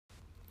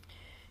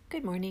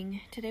Good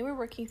morning. Today we're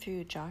working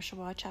through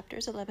Joshua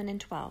chapters 11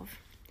 and 12.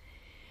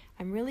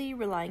 I'm really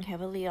relying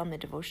heavily on the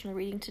devotional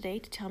reading today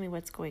to tell me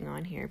what's going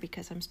on here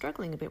because I'm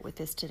struggling a bit with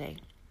this today.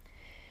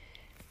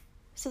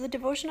 So the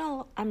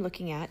devotional I'm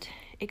looking at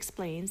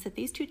explains that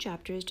these two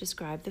chapters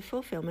describe the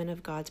fulfillment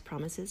of God's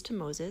promises to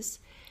Moses,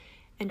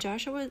 and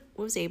Joshua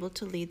was able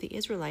to lead the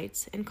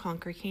Israelites and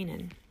conquer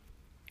Canaan.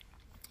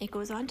 It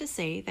goes on to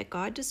say that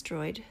God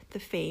destroyed the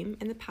fame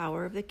and the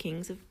power of the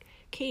kings of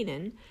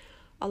Canaan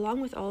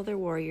along with all their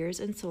warriors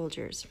and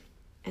soldiers,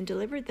 and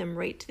delivered them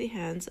right to the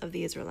hands of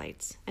the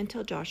Israelites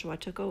until Joshua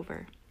took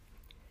over.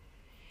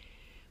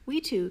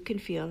 We too can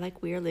feel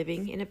like we are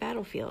living in a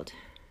battlefield.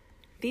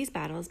 These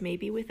battles may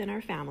be within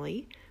our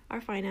family, our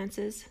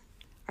finances,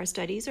 our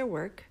studies or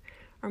work,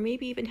 or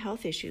maybe even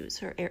health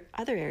issues or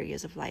other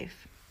areas of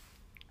life.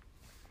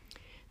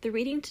 The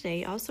reading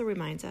today also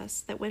reminds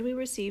us that when we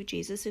receive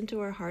Jesus into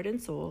our heart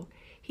and soul,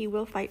 He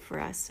will fight for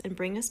us and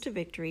bring us to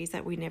victories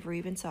that we never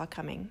even saw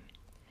coming.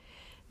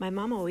 My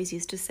mom always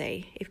used to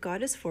say, if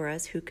God is for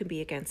us, who can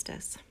be against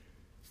us?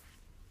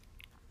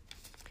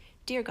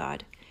 Dear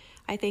God,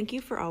 I thank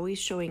you for always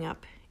showing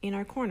up in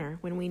our corner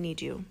when we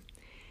need you.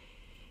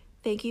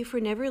 Thank you for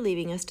never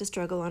leaving us to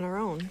struggle on our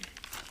own.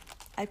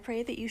 I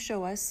pray that you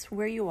show us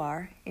where you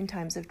are in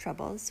times of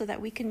trouble so that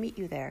we can meet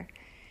you there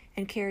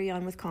and carry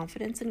on with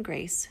confidence and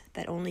grace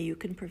that only you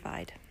can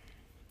provide.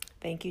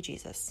 Thank you,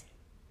 Jesus.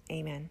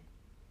 Amen.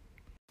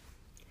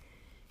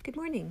 Good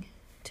morning.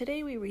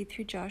 Today we read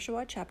through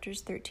Joshua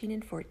chapters 13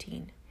 and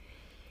 14.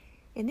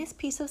 In this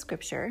piece of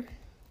scripture,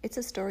 it's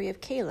a story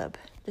of Caleb,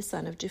 the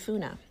son of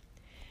Jephunneh.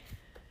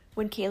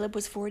 When Caleb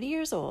was 40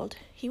 years old,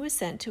 he was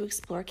sent to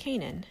explore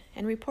Canaan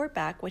and report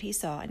back what he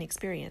saw and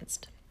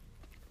experienced.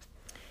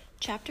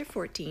 Chapter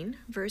 14,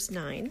 verse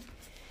 9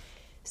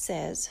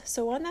 says,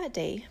 So on that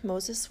day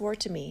Moses swore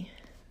to me,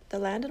 the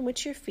land on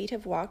which your feet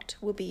have walked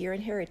will be your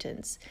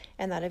inheritance,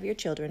 and that of your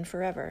children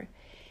forever,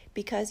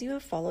 because you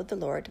have followed the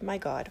Lord my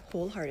God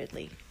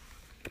wholeheartedly.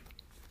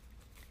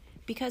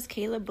 Because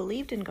Caleb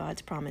believed in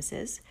God's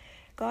promises,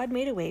 God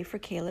made a way for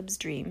Caleb's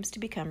dreams to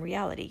become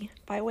reality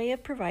by way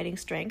of providing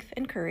strength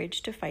and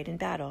courage to fight in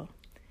battle.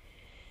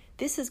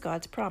 This is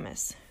God's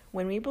promise,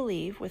 when we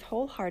believe with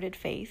wholehearted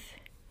faith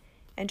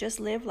and just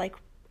live like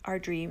our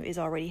dream is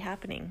already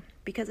happening,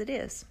 because it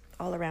is,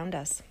 all around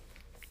us.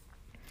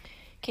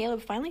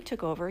 Caleb finally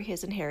took over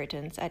his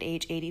inheritance at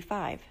age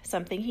 85,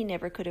 something he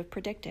never could have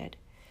predicted.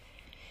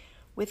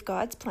 With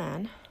God's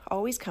plan,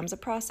 always comes a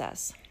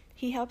process.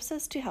 He helps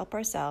us to help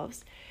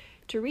ourselves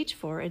to reach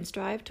for and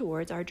strive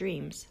towards our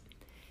dreams.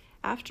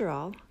 After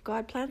all,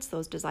 God plants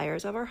those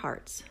desires of our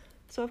hearts,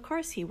 so of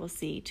course He will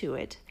see to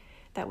it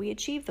that we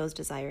achieve those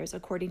desires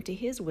according to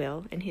His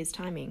will and His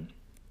timing.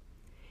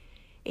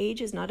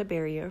 Age is not a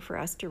barrier for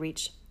us to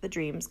reach the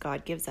dreams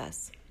God gives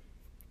us.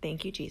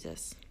 Thank you,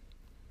 Jesus.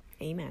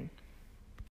 Amen.